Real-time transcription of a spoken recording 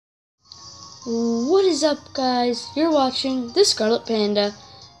What is up, guys? You're watching The Scarlet Panda,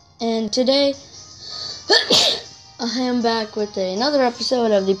 and today I am back with another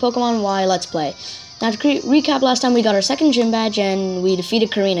episode of the Pokemon Y Let's Play. Now, to recap, last time we got our second gym badge and we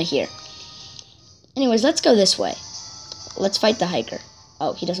defeated Karina here. Anyways, let's go this way. Let's fight the hiker.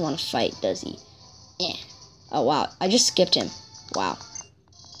 Oh, he doesn't want to fight, does he? Eh. Oh, wow. I just skipped him. Wow.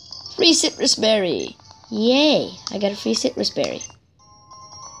 Free Citrus Berry. Yay. I got a free Citrus Berry.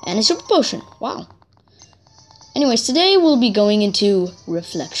 And a super potion. Wow. Anyways, today we'll be going into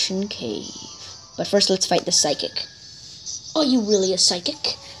Reflection Cave. But first, let's fight the psychic. Are you really a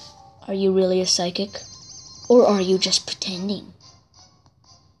psychic? Are you really a psychic? Or are you just pretending?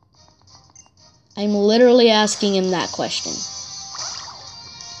 I'm literally asking him that question.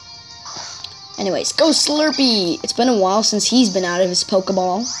 Anyways, go Slurpee! It's been a while since he's been out of his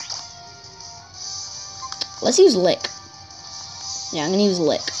Pokeball. Let's use Lick. Yeah, I'm gonna use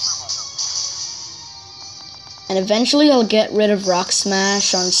Lick. And eventually I'll get rid of Rock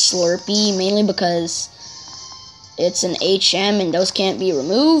Smash on Slurpee, mainly because it's an HM and those can't be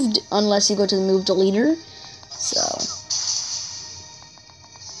removed unless you go to the move deleter. So,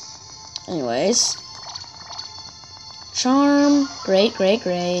 anyways. Charm. Great.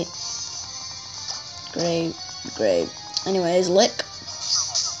 Anyways, Lick.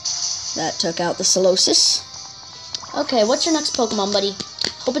 That took out the Solosis. Okay, what's your next Pokemon, buddy?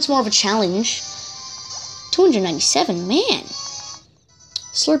 Hope it's more of a challenge. 297, man.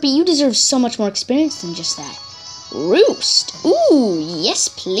 Slurpee, you deserve so much more experience than just that. Roost. Ooh, yes,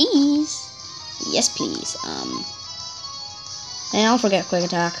 please. Yes, please. And I'll forget Quick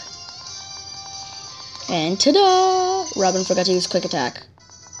Attack. And ta-da! Robin forgot to use Quick Attack.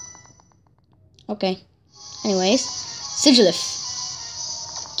 Okay. Anyways, Sigilyph.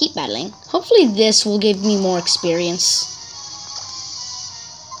 Keep battling. Hopefully this will give me more experience.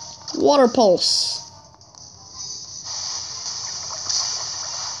 Water Pulse.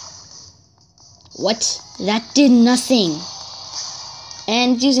 What? That did nothing.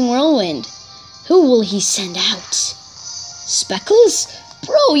 And using Whirlwind. Who will he send out? Speckles?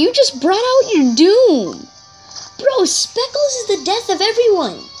 Bro, you just brought out your doom. Bro, Speckles is the death of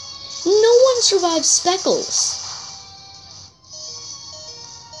everyone. No one survives Speckles.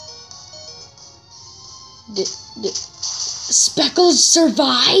 Speckles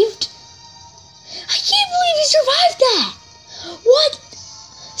survived? I can't believe he survived that! What?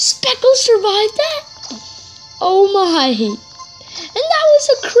 Speckles survived that? Oh my! And that was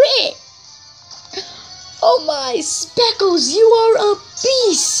a crit! Oh my! Speckles, you are a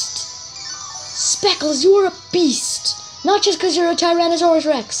beast! Speckles, you are a beast! Not just because you're a Tyrannosaurus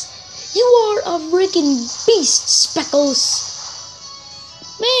Rex. You are a freaking beast, Speckles!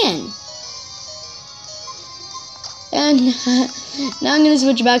 Man! And now I'm going to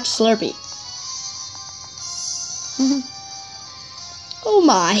switch back to Slurpee. Oh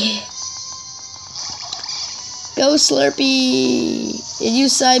my. Go Slurpee. It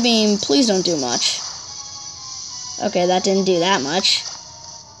used Psybeam. Please don't do much. Okay, that didn't do that much.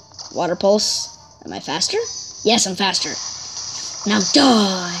 Water Pulse. Am I faster? Yes, I'm faster. Now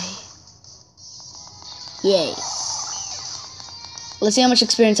die. Yay. Let's see how much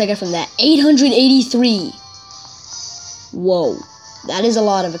experience I get from that. 883. Whoa, that is a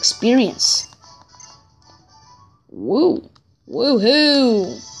lot of experience. Woo,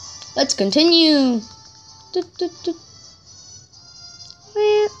 woohoo! Let's continue.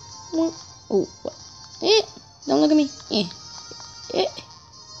 Oh, what? Don't look at me.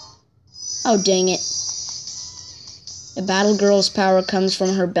 Oh, dang it! The Battle Girl's power comes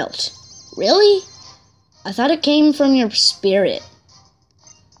from her belt. Really? I thought it came from your spirit.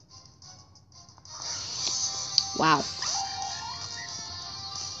 Wow.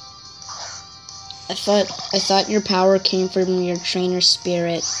 I thought your power came from your trainer's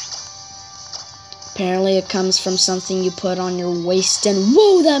spirit. Apparently it comes from something you put on your waist, and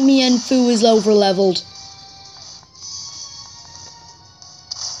whoa, that Mienfoo is over-leveled.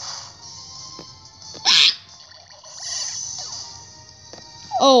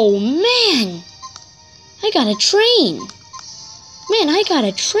 Oh, man! I gotta train! Man, I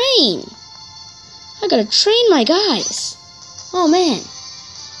gotta train! I gotta train my guys! Oh, man.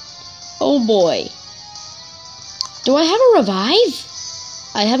 Oh, boy. Do I have a revive?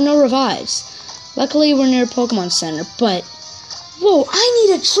 I have no revives. Luckily, we're near Pokemon Center, but... Whoa, I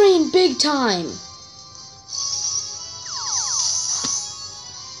need to train big time!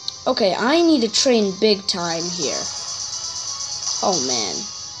 Okay, I need to train big time here. Oh, man.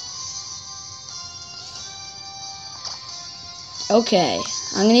 Okay,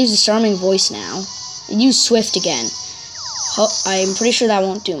 I'm gonna use the Charming Voice now. And use Swift again. Oh, I'm pretty sure that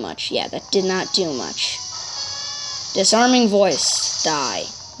won't do much. Yeah, that did not do much. Disarming voice. Die.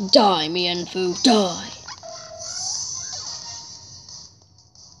 Die, Mienfoo. Die.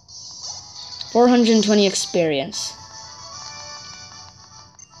 420 experience.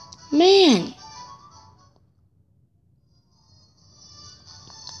 Man.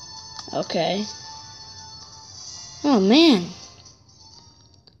 Okay. Oh, man.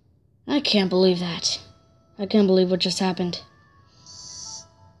 I can't believe that. I can't believe what just happened.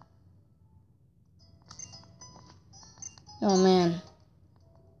 Oh, man.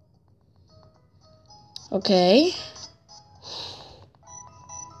 Okay.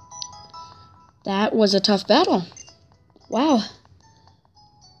 That was a tough battle. Wow.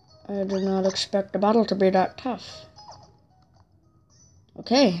 I did not expect the battle to be that tough.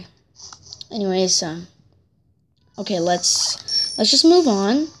 Okay. Anyways, okay, let's just move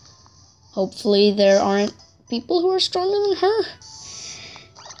on. Hopefully there aren't people who are stronger than her.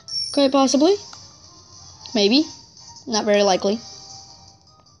 Quite possibly. Maybe. Not very likely.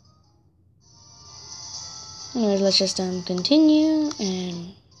 Anyways, let's just continue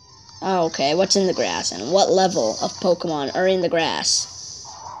and... Oh, okay, what's in the grass and what level of Pokemon are in the grass?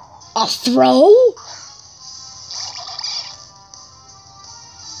 A throw?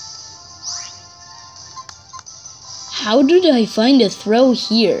 How did I find a throw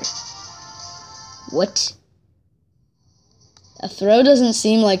here? What? A throw doesn't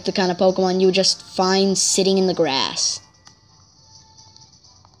seem like the kind of Pokemon you would just find sitting in the grass.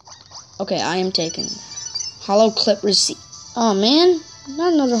 Okay, I am taking Hollow Clip receipt. Oh man,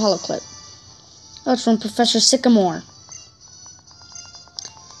 not another Hollow Clip. That's from Professor Sycamore.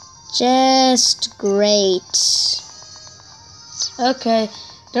 Just great. Okay,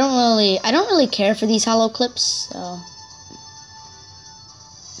 I don't really care for these Hollow Clips, so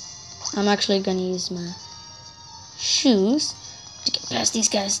I'm actually gonna use my shoes to get past these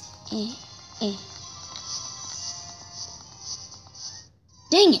guys.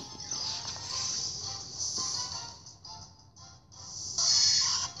 Dang it.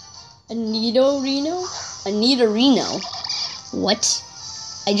 Nidorino? What?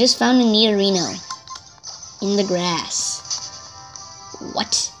 I just found a Nidorino in the grass.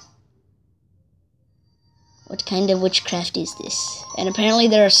 What? What kind of witchcraft is this? And apparently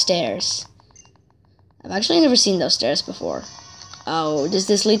there are stairs. I've actually never seen those stairs before. Oh, does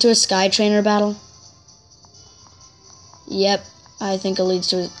this lead to a Sky Trainer battle? Yep, I think it leads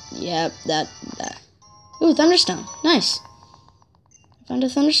to a... Yep, that. Ooh, Thunderstone. Nice. Found a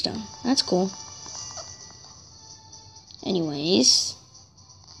Thunderstone. That's cool. Anyways.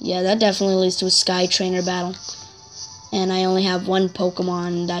 Yeah, that definitely leads to a Sky Trainer battle. And I only have one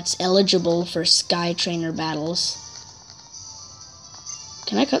Pokemon that's eligible for Sky Trainer battles.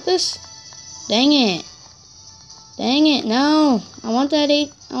 Can I cut this? Dang it. Dang it, no. I want that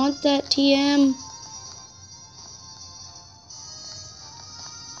TM.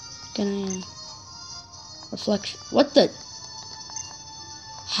 Can I, reflection. What the?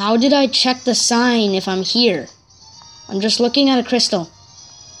 How did I check the sign if I'm here? I'm just looking at a crystal.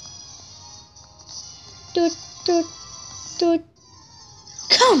 Doot, doot, doot.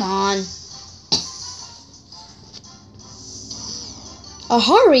 Come on. A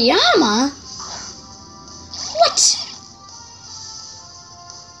Hariyama? What?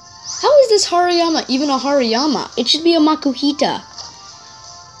 How is this Hariyama even a Hariyama? It should be a Makuhita.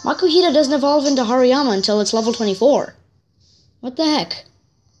 Makuhita doesn't evolve into Hariyama until it's level 24. What the heck?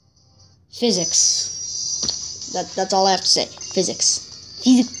 Physics. That's all I have to say. Physics.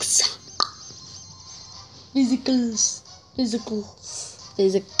 Physics. Physicals. Physicals.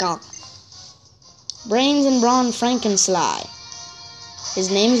 Physical. Brains and Brawn Frankensly. His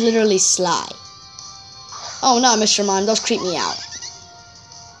name is literally Sly. Oh no, Mr. Mime, those creep me out.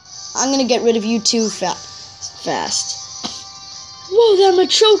 I'm gonna get rid of you too fast. Whoa, that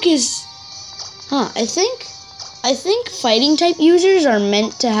Machoke is... Huh, I think fighting type users are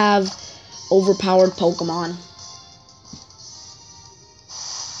meant to have overpowered Pokemon.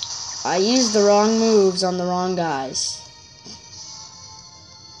 I used the wrong moves on the wrong guys.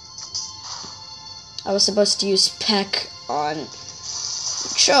 I was supposed to use Peck on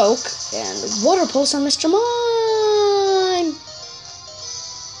Choke and Water Pulse on Mr. Mime.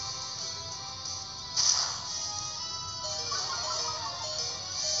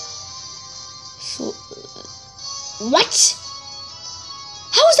 What?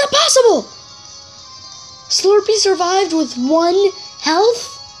 How is that possible? Slurpee survived with 1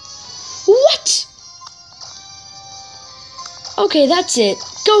 health? What? Okay, that's it.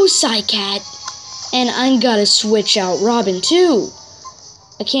 Go Psycat. And I'm gonna switch out Robin too.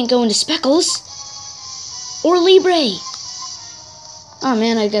 I can't go into Speckles. Or Libre. Oh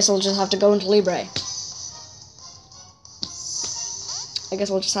man, I guess I'll just have to go into Libre.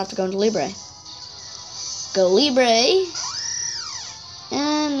 Go Libre.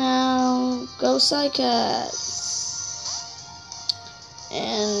 And now go Psycat.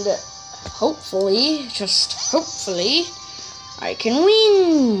 And hopefully, just hopefully, I can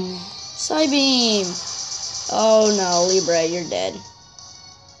win. Psybeam. Oh no, Libre, you're dead.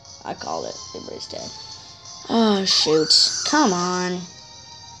 I called it. Libre's dead. Oh shoot. Come on.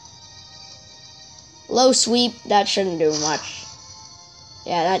 Low sweep, that shouldn't do much.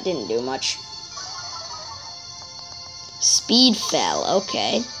 Yeah, that didn't do much. Speed fell,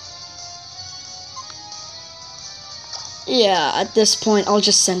 okay. Yeah, at this point, I'll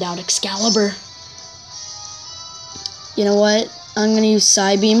just send out Excalibur. You know what? I'm gonna use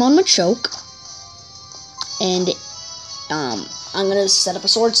Psybeam on Machoke. And, I'm gonna set up a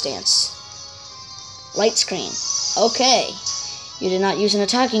Sword Stance. Light Screen. Okay. You did not use an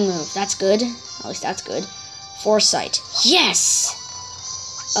attacking move. That's good. At least that's good. Foresight. Yes!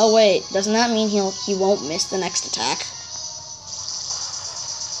 Oh wait, doesn't that mean he won't miss the next attack?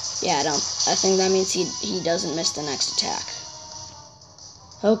 Yeah, I think that means he doesn't miss the next attack.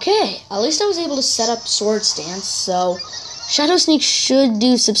 Okay, at least I was able to set up Sword Stance, so Shadow Sneak should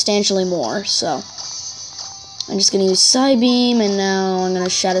do substantially more, so I'm just gonna use Psybeam, and now I'm gonna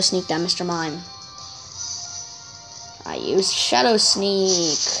Shadow Sneak that Mr. Mime. I used Shadow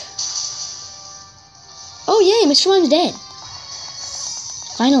Sneak. Oh yay, Mr. Mime's dead.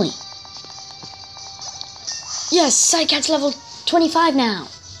 Finally. Yes, Psycat's level 25 now.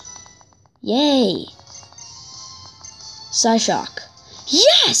 Yay. Psyshock.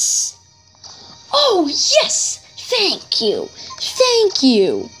 Yes! Oh, yes! Thank you. Thank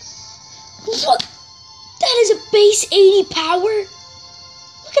you. What? That is a base 80 power?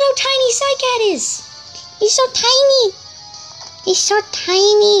 Look at how tiny Psycat is. He's so tiny. He's so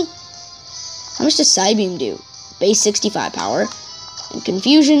tiny. How much does Psybeam do? Base 65 power. And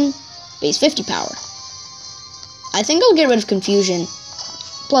Confusion, base 50 power. I think I'll get rid of Confusion.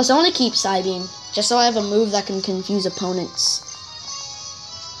 Plus, I want to keep Psybeam, just so I have a move that can confuse opponents.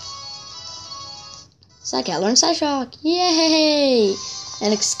 Psycat learns Psyshock. Yay!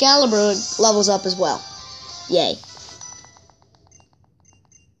 And Excalibur levels up as well. Yay.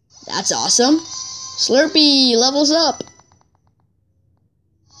 That's awesome. Slurpee levels up.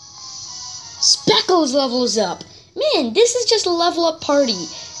 Speckles levels up. Man, this is just a level up party.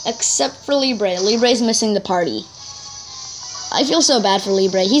 Except for Libre. Libre's missing the party. I feel so bad for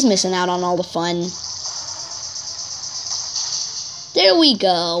Libre. He's missing out on all the fun. There we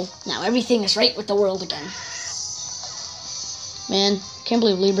go. Now everything is right with the world again. Man, can't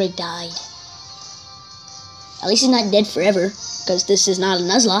believe Libre died. At least he's not dead forever, because this is not a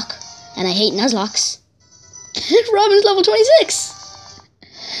Nuzlocke, and I hate Nuzlockes. Robin's level 26!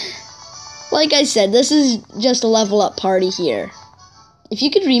 Like I said, this is just a level up party here. If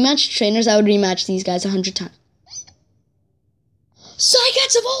you could rematch trainers, I would rematch these guys 100 times.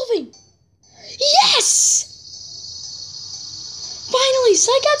 Psycat's evolving! Yes! Finally,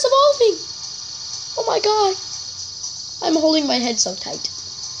 Psycat's evolving! Oh my god. I'm holding my head so tight.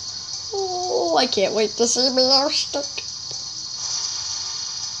 Oh, I can't wait to see Meowstic.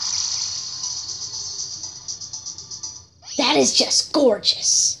 That is just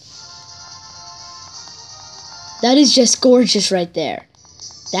gorgeous. That is just gorgeous right there.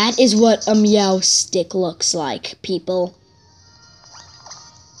 That is what a Meowstic looks like, people.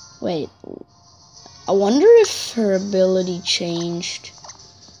 Wait. I wonder if her ability changed.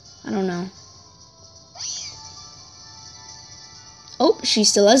 I don't know. Oh, she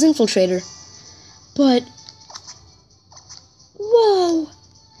still has Infiltrator. But... whoa!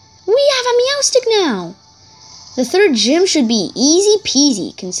 We have a Meowstic now! The third gym should be easy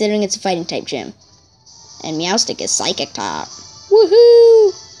peasy, considering it's a fighting type gym. And Meowstic is Psychic type.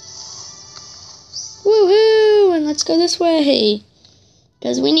 Woohoo! Woohoo! And let's go this way.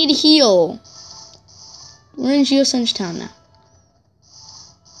 Because we need to heal. We're in Geosenge Town now.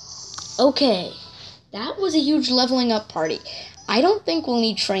 Okay. That was a huge leveling up party. I don't think we'll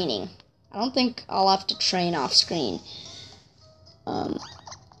need training. I don't think I'll have to train off screen.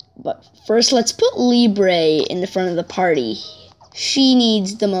 But first, let's put Libre in the front of the party. She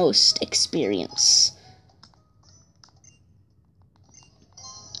needs the most experience.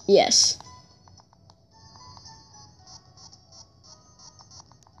 Yes.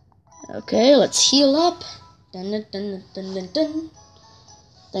 Okay, let's heal up. Dun, dun, dun, dun, dun, dun.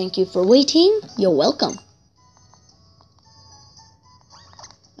 Thank you for waiting. You're welcome.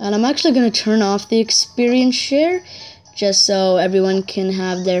 And I'm actually going to turn off the experience share, just so everyone can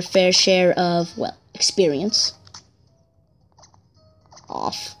have their fair share of, well, experience.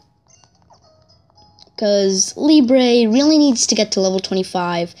 off. Because Libre really needs to get to level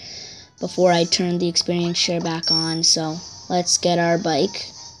 25 before I turn the experience share back on. So let's get our bike.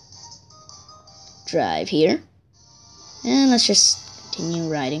 Drive here. And let's just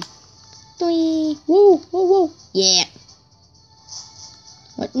continue riding. Whoa, whoa, whoa. Yeah.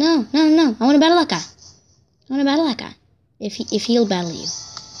 What? No. I want to battle that guy. If he'll battle you.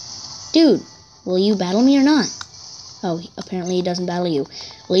 Dude, will you battle me or not? Oh, apparently he doesn't battle you.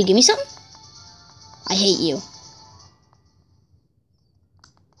 Will you give me something? I hate you.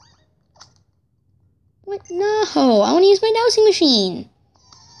 What? No, I want to use my dowsing machine.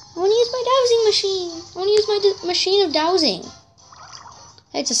 I want to use my machine of dowsing.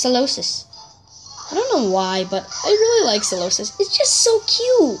 Hey, it's a Solosis. I don't know why, but I really like Solosis. It's just so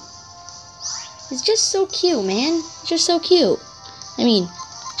cute. It's just so cute, man. It's just so cute. I mean,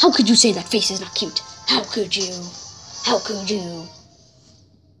 how could you say that face is not cute? How could you? How could you?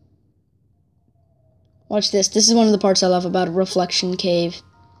 Watch this. This is one of the parts I love about a reflection cave.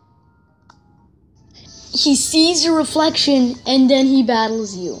 He sees your reflection and then he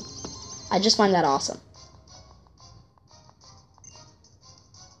battles you. I just find that awesome.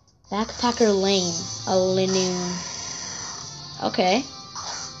 Backpacker Lane. A Linoon. Okay.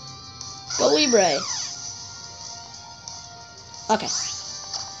 Go Libre. Okay.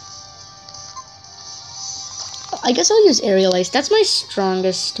 I guess I'll use Aerial Ace. That's my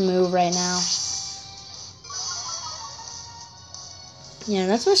strongest move right now. Yeah,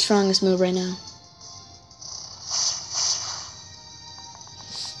 that's my strongest move right now.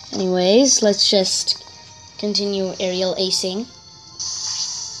 Anyways, let's just continue Aerial Acing.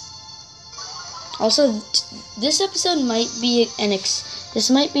 Also, this episode might be an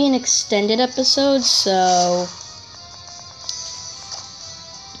extended episode, so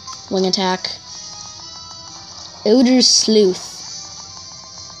Wing Attack. Odor Sleuth.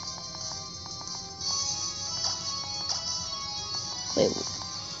 Wait.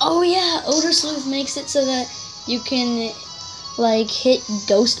 Oh yeah, Odor Sleuth makes it so that you can like hit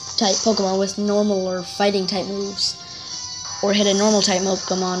ghost type Pokemon with normal or fighting type moves. Or hit a normal type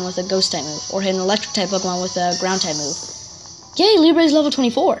Pokemon with a ghost type move. Or hit an electric type Pokemon with a ground type move. Yay, Libre's level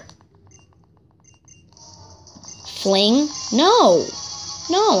 24. Fling? No,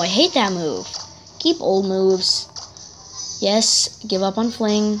 I hate that move. Keep old moves. Yes, give up on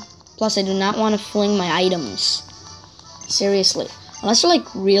Fling. Plus, I do not want to fling my items. Seriously. Unless they're like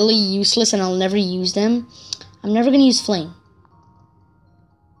really useless and I'll never use them, I'm never going to use Fling.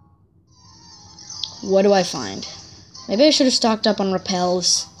 What do I find? Maybe I should have stocked up on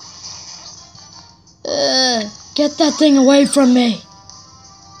repels. Get that thing away from me.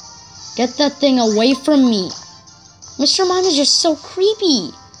 Get that thing away from me. Mr. Mime is just so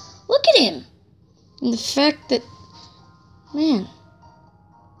creepy. Look at him. And the fact that... Man.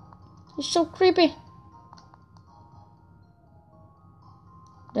 He's so creepy.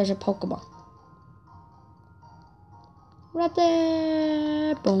 There's a Pokeball. Right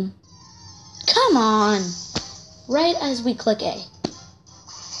there. Boom. Come on. Right as we click A.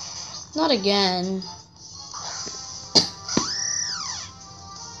 Not again.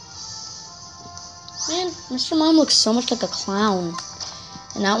 Man, Mr. Mime looks so much like a clown.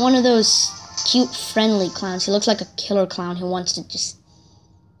 And not one of those cute, friendly clowns. He looks like a killer clown who wants to just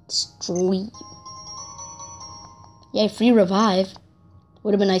destroy you. Yay, free revive.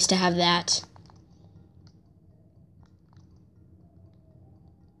 Would have been nice to have that.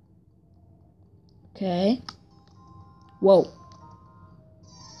 Okay. Whoa.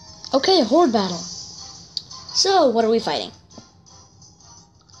 Okay, horde battle. So, what are we fighting?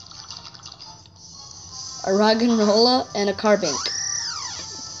 A Roggenrola and a Carbink.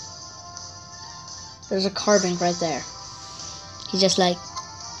 There's a Carbink right there. He's just like,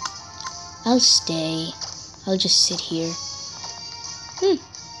 I'll stay. I'll just sit here.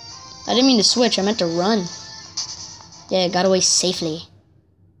 I didn't mean to switch. I meant to run. Yeah, I got away safely.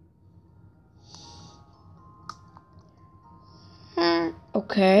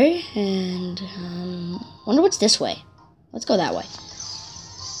 Okay, and wonder what's this way. Let's go that way.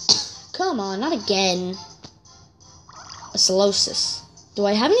 Come on, not again. A Solosis. Do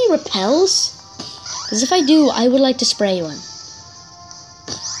I have any repels? Because if I do, I would like to spray one.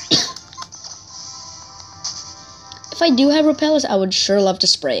 If I do have repels, I would sure love to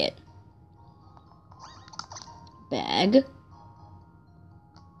spray it. Bag.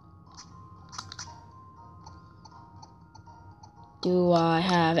 Do I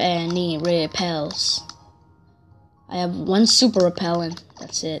have any repels? I have one super repellent.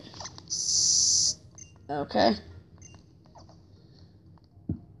 That's it. Okay.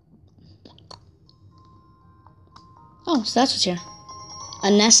 Oh, so that's what's here. A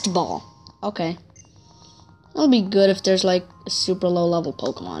nest ball. Okay. That'll be good if there's like a super low level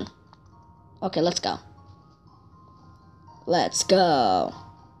Pokemon. Okay, let's go. Let's go.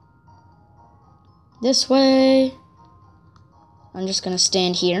 This way. I'm just gonna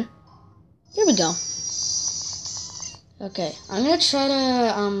stand here. Here we go. Okay, I'm gonna try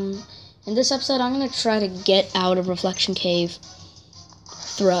to, in this episode, I'm gonna try to get out of Reflection Cave.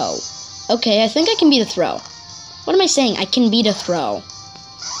 Throw. Okay, I think I can beat a throw. What am I saying? I can beat a throw.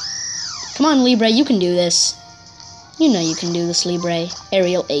 Come on, Libre, you can do this. You know you can do this, Libre.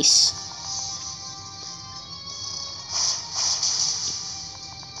 Aerial Ace.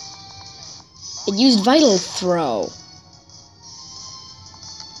 It used Vital Throw.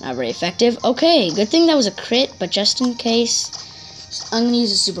 Not very effective. Okay, good thing that was a crit, but just in case, I'm gonna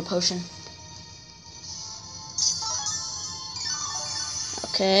use a Super Potion.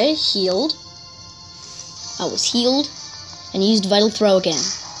 Okay, healed. I was healed, and used Vital Throw again.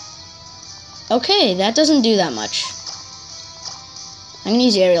 Okay, that doesn't do that much. I'm gonna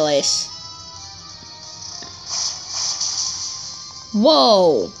use Aerial Ace.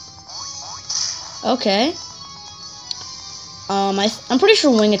 Whoa! Okay. I'm pretty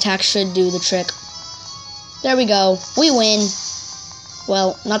sure Wing Attack should do the trick. There we go. We win.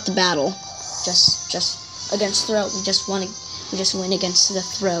 Well, not the battle. Just against throw. We just win against the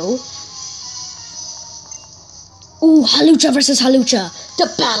throw. Ooh, Hawlucha versus Hawlucha.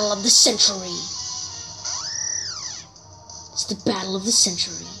 The battle of the century. It's the battle of the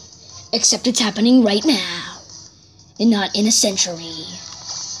century. Except it's happening right now. And not in a century.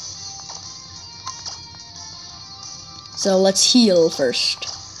 So let's heal first.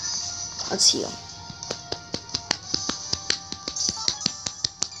 Let's heal.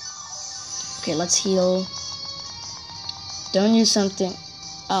 Okay, let's heal. Don't use something.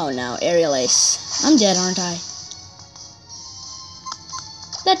 Oh no, Aerial Ace. I'm dead, aren't I?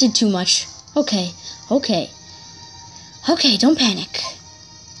 That did too much. Okay, okay. Okay, don't panic.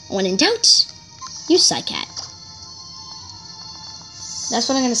 When in doubt, use Psycat. That's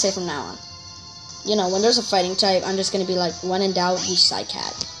what I'm gonna say from now on. You know, when there's a fighting type, I'm just gonna be like, when in doubt, use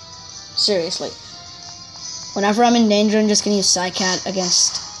Psycat. Seriously. Whenever I'm in danger, I'm just gonna use Psycat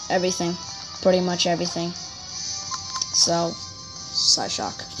against everything. Pretty much everything. So,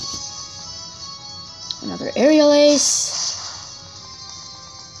 Psyshock. Another Aerial Ace.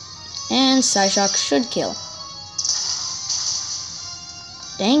 And Psyshock should kill.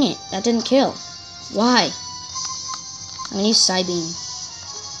 Dang it, that didn't kill. Why? I'm gonna use Psybeam.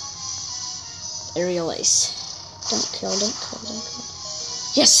 Aerial Ace. Don't kill, don't kill, don't kill.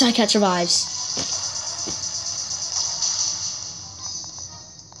 Yes, Psycat survives.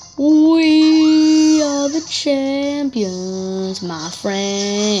 We are the champions, my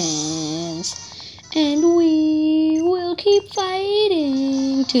friends. And we will keep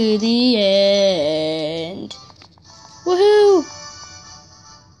fighting to the end. Woohoo!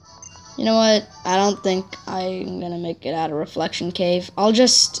 You know what? I don't think I'm gonna make it out of Reflection Cave. I'll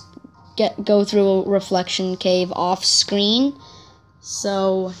just go through a Reflection Cave off screen.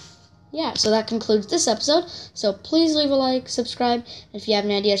 So yeah, so that concludes this episode. So please leave a like, subscribe, and if you have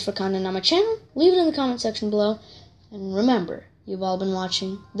any ideas for content on my channel, leave it in the comment section below. And remember, you've all been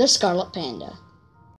watching The Scarlet Panda.